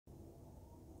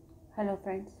Hello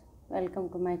friends, welcome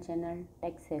to my channel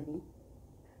Tech Savvy.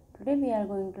 Today we are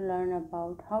going to learn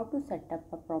about how to set up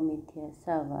a Prometheus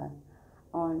server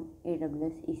on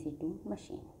AWS EC2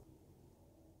 machine.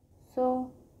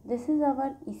 So this is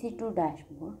our EC2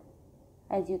 dashboard.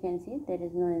 As you can see, there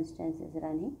is no instances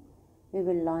running. We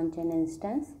will launch an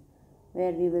instance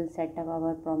where we will set up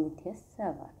our Prometheus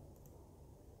server.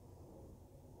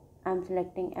 I am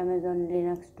selecting Amazon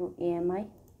Linux to AMI.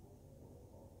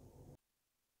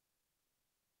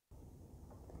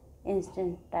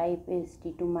 Instance type is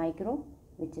T2 micro,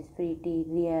 which is free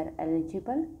tier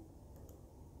eligible.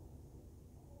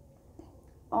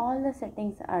 All the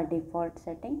settings are default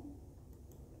setting.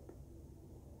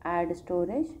 Add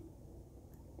storage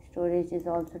is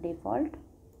also default.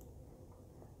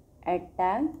 Add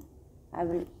tag, I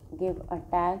will give a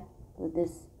tag to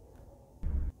this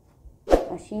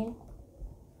machine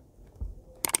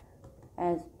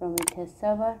as Prometheus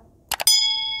server.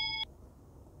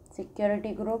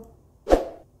 Security group,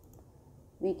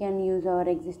 we can use our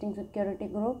existing security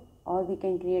group or we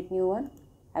can create new one.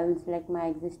 I will select my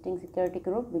existing security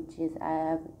group, which is I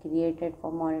have created for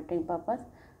monitoring purpose.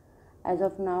 As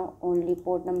of now, only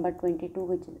port number 22,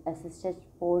 which is SSH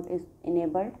port, is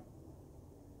enabled.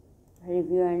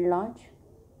 Review and launch.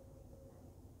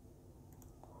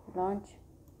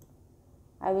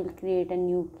 I will create a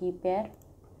new key pair.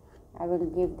 I will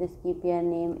give this key pair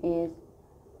name is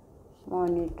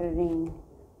monitoring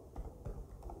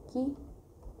key,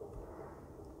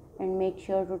 and make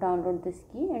sure to download this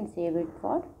key and save it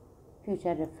for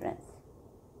future reference.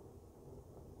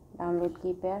 Download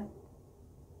key pair,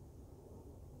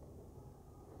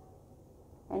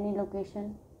 any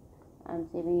location. I am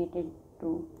saving it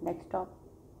to desktop.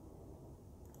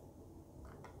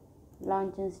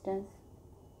 Launch instance,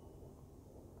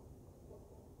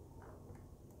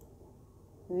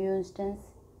 view instance.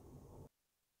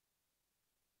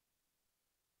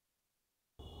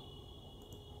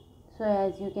 So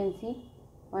as you can see,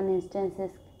 one instance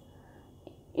is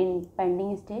in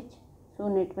pending stage.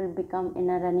 Soon it will become in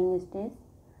a running stage.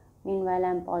 Meanwhile, I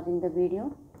am pausing the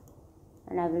video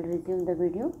and I will resume the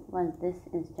video once this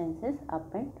instance is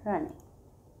up and running.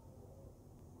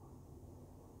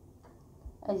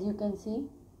 As you can see,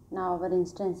 now our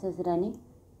instance is running.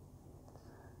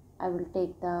 I will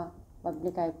take the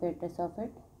public IP address of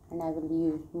it and I will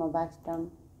use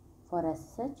MobaXterm for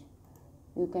SSH.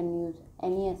 You can use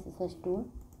any SSH tool,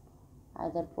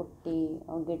 either putty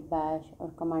or git bash or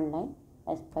command line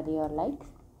as per your likes.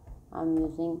 I am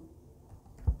using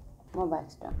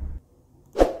MobaXterm.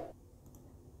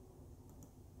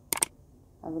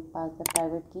 I will pass the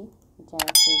private key which I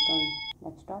have saved on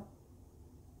desktop,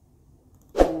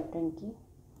 monitoring key,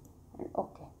 and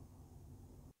OK.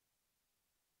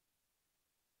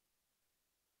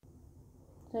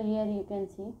 So here you can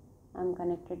see I am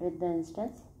connected with the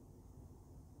instance.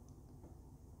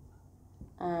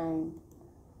 And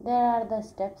there are the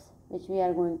steps which we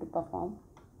are going to perform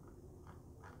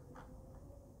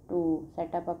to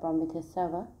set up a Prometheus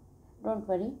server. Don't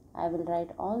worry, I will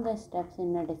write all the steps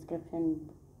in the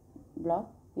description blog.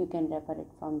 You can refer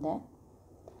it from there.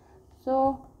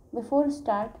 So before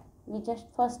start, we just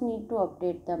first need to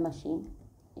update the machine.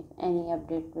 If any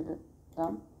update will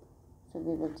come, so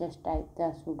we will just type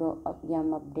the sudo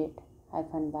yum update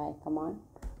 -y command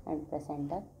and press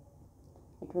enter.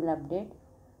 It will update.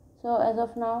 So as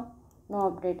of now, no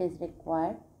update is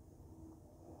required.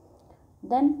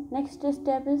 Then next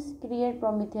step is create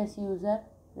Prometheus user,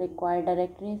 require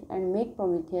directories, and make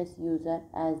Prometheus user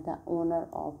as the owner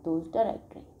of those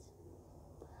directories.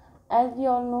 As we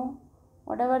all know,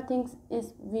 whatever things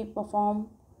is we perform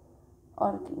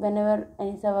or whenever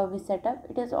any server we set up,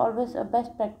 it is always a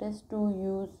best practice to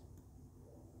use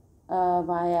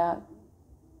via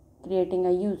creating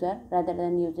a user rather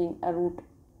than using a root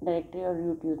directory or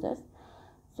root users.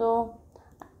 So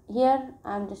here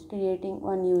I am just creating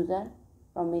one user,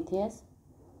 Prometheus.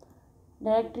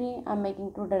 Directory, I am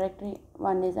making two directory.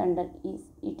 One is under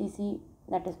etc,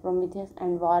 that is Prometheus,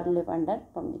 and var live under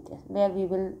Prometheus, where we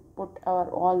will put our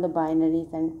all the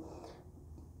binaries and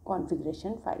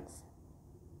configuration files.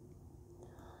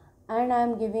 And I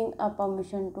am giving a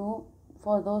permission to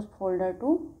for those folder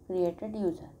to created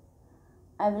user.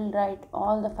 I will write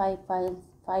all the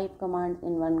 5 commands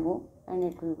in one go, and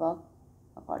it will work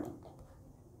accordingly.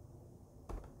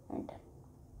 Enter.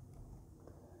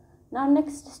 Now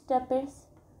next step is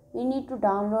we need to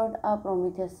download a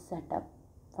Prometheus setup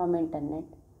from internet.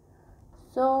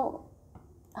 So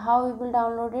how we will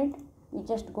download it? We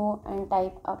just go and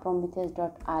type a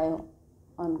Prometheus.io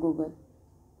on Google.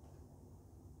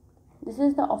 This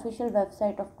is the official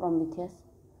website of Prometheus.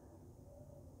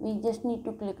 we just need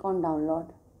to click on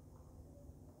download.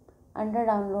 Under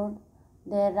download,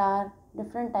 there are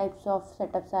different types of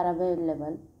setups are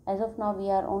available. As of now, we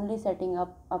are only setting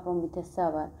up a Prometheus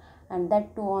server, and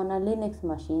that too on a Linux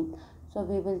machine. So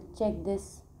we will check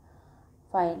this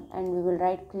file and we will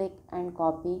right click and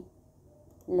copy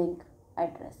link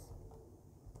address.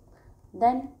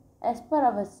 Then as per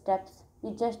our steps,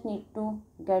 we just need to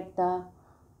get the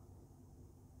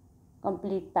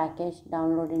complete package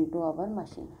download into our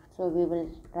machine. So we will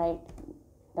write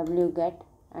wget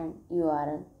and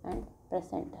URL and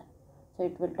press enter. So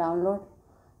it will download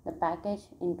the package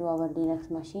into our Linux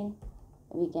machine.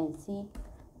 We can see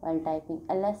while typing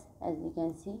ls, as we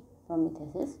can see,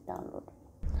 Prometheus is downloaded.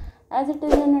 As it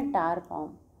is in a tar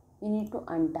form, we need to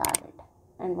untar it.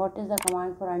 And what is the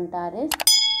command for untar is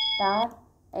tar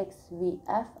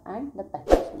xvf and the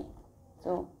package name.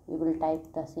 So we will type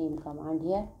the same command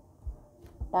here,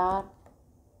 tar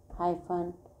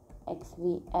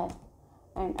 -xvf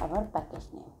and our package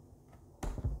name.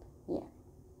 Yeah.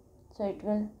 So it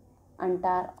will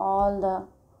untar all the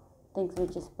things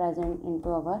which is present into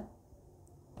our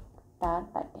tar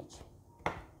package.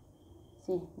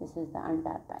 See, this is the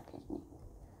untar package name.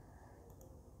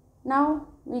 Now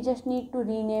we just need to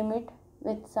rename it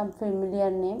with some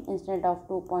familiar name instead of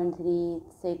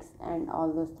 2.36 and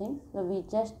all those things. So we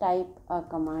just type a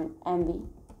command mv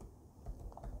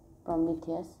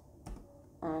Prometheus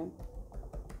and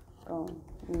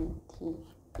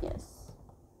Prometheus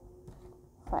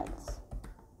files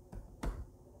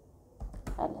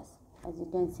ls. As you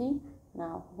can see,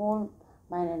 now whole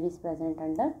binary is present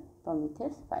under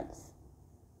Prometheus files.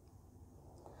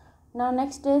 Now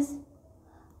next is,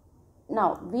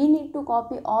 now we need to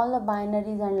copy all the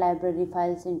binaries and library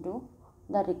files into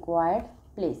the required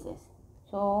places.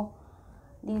 So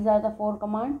these are the 4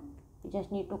 commands. We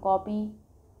just need to copy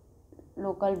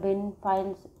local bin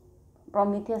files,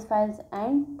 Prometheus files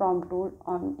and prom tool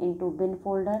on into bin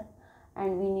folder,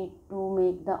 and we need to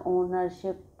make the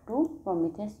ownership to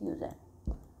Prometheus user.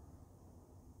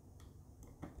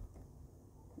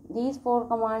 These 4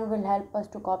 commands will help us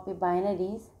to copy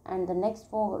binaries, and the next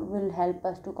 4 will help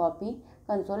us to copy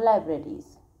console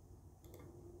libraries.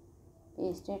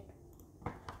 Paste it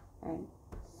and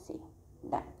see,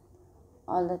 done.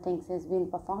 All the things has been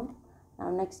performed. Now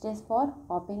next is for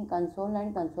copying console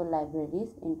and console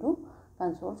libraries into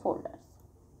console folders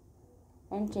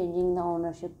and changing the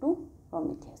ownership to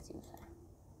Prometheus user.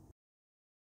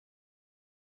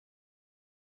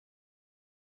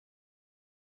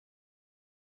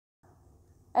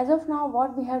 As of now,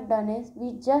 what we have done is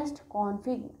we just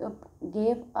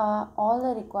gave all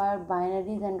the required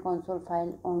binaries and console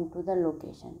file onto the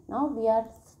location. Now we are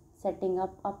setting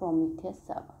up a Prometheus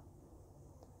server.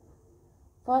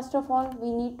 First of all,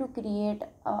 we need to create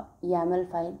a YAML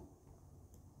file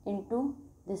into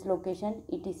this location,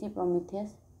 etc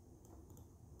Prometheus.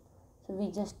 So we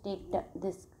just take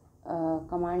this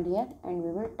command here and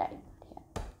we will type it here,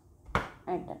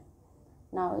 enter.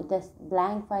 Now this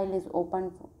blank file is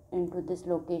open into this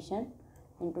location,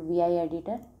 into VI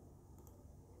editor.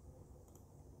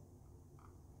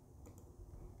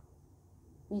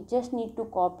 We just need to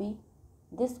copy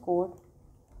this code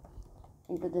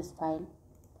into this file,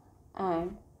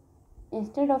 and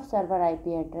instead of server IP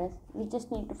address, we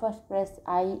just need to first press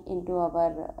I into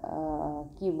our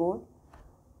keyboard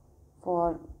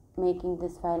for making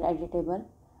this file editable,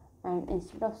 and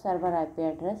instead of server IP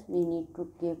address, we need to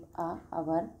give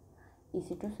our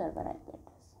EC2 server IP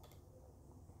address.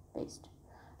 Paste.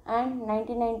 And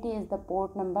 9090 is the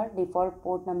port number, default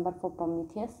port number for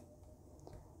Prometheus,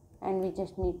 and we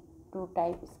just need to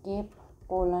type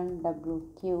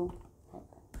escape:/wq,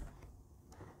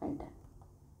 enter.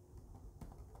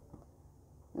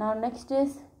 Now next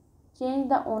is change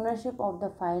the ownership of the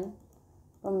file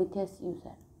Prometheus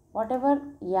user. Whatever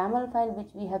YAML file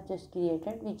which we have just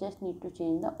created, we just need to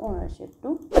change the ownership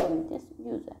to Prometheus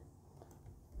user.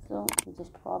 So we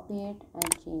just copy it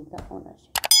and change the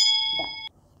ownership. Done.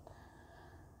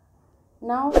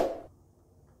 Now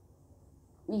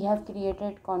we have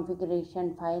created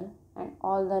configuration file, and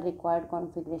all the required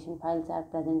configuration files are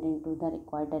present into the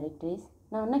required directories.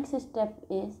 Now next step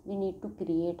is we need to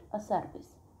create a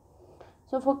service.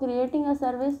 So for creating a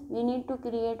service, we need to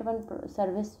create one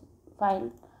service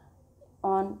file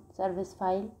on service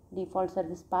file default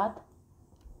service path,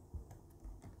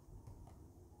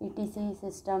 etc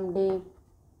system day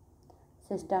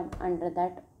system. Under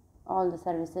that, all the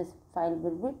services file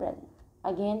will be present.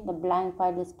 Again, the blank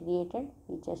file is created.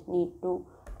 We just need to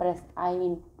press I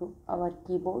into our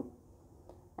keyboard,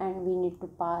 and we need to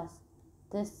pass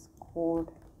this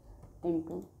code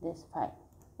into this file.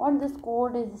 What this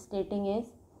code is stating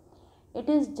is It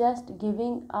is just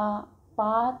giving a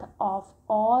path of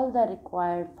all the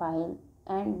required file,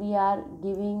 and we are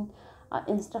giving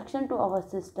instruction to our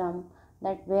system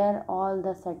that where all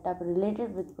the setup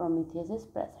related with Prometheus is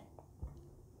present.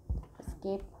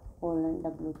 Escape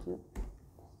 :wq.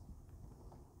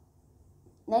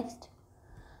 Next,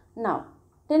 now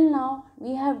till now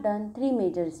we have done 3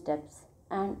 major steps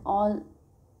and all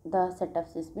the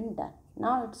setups has been done.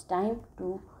 Now it's time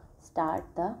to start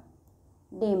the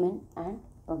daemon and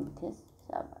Prometheus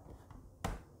server.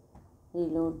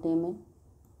 Reload daemon,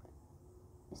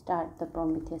 start the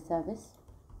Prometheus service.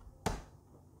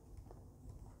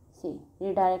 See,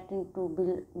 redirecting to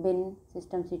bin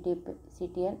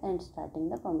systemctl and starting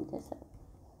the Prometheus server.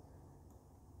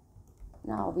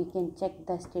 Now we can check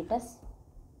the status.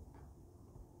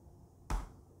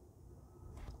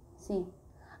 See,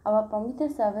 our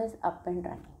Prometheus server is up and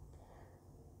running.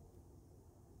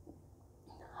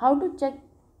 How to check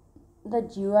the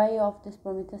GUI of this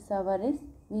Prometheus server is,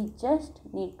 we just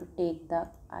need to take the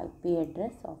IP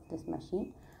address of this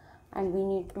machine and we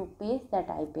need to paste that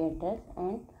IP address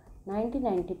and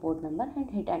 9090 port number and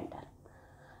hit enter.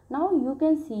 Now you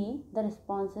can see the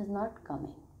response is not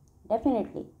coming.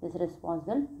 Definitely this response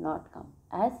will not come,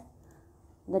 as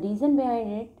the reason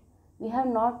behind it, we have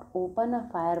not opened a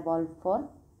firewall for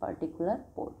particular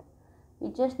port.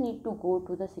 We just need to go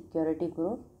to the security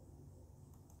group,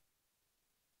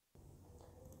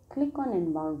 click on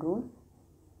inbound rule,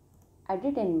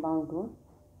 edit inbound rule,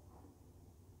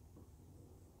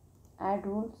 add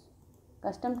rules,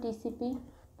 custom TCP,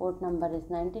 port number is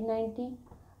 9090.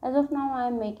 As of now I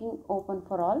am making open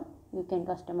for all. You can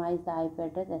customize the IP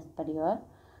address as per your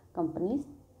company's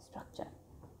structure.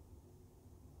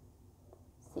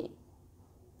 Save.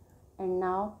 And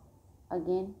now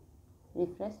again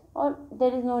refresh, or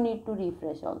there is no need to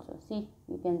refresh also. See,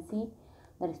 you can see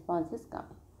the response is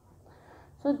coming.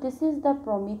 So this is the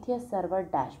Prometheus server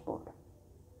dashboard,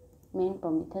 main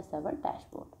Prometheus server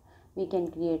dashboard. We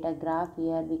can create a graph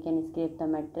here, we can scrape the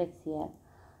metrics here.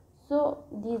 So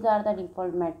these are the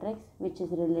default metrics which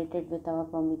is related with our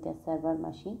Prometheus server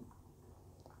machine.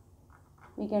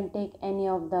 We can take any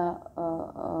of the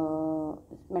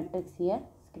metrics here,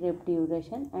 script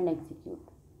duration and execute.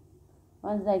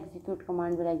 Once the execute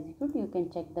command will execute, you can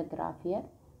check the graph here.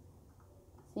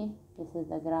 See, this is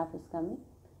the graph is coming.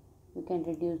 You can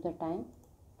reduce the time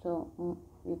so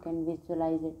you can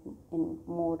visualize it in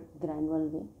more granular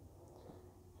way.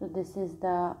 So this is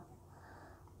the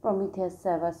Prometheus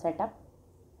server setup.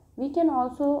 We can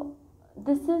also,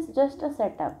 this is just a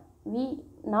setup.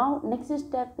 Now next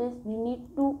step is we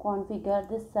need to configure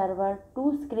this server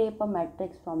to scrape a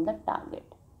matrix from the target.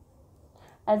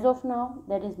 As of now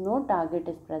there is no target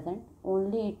is present,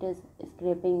 only it is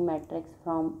scraping matrix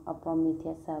from a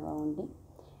Prometheus server only.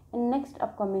 In next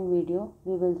upcoming video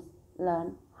we will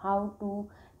learn how to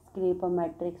scrape a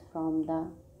matrix from the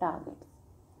targets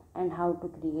and how to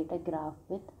create a graph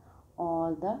with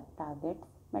all the target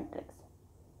metrics.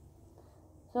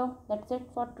 So that's it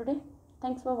for today.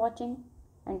 Thanks for watching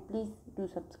and please do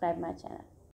subscribe my channel.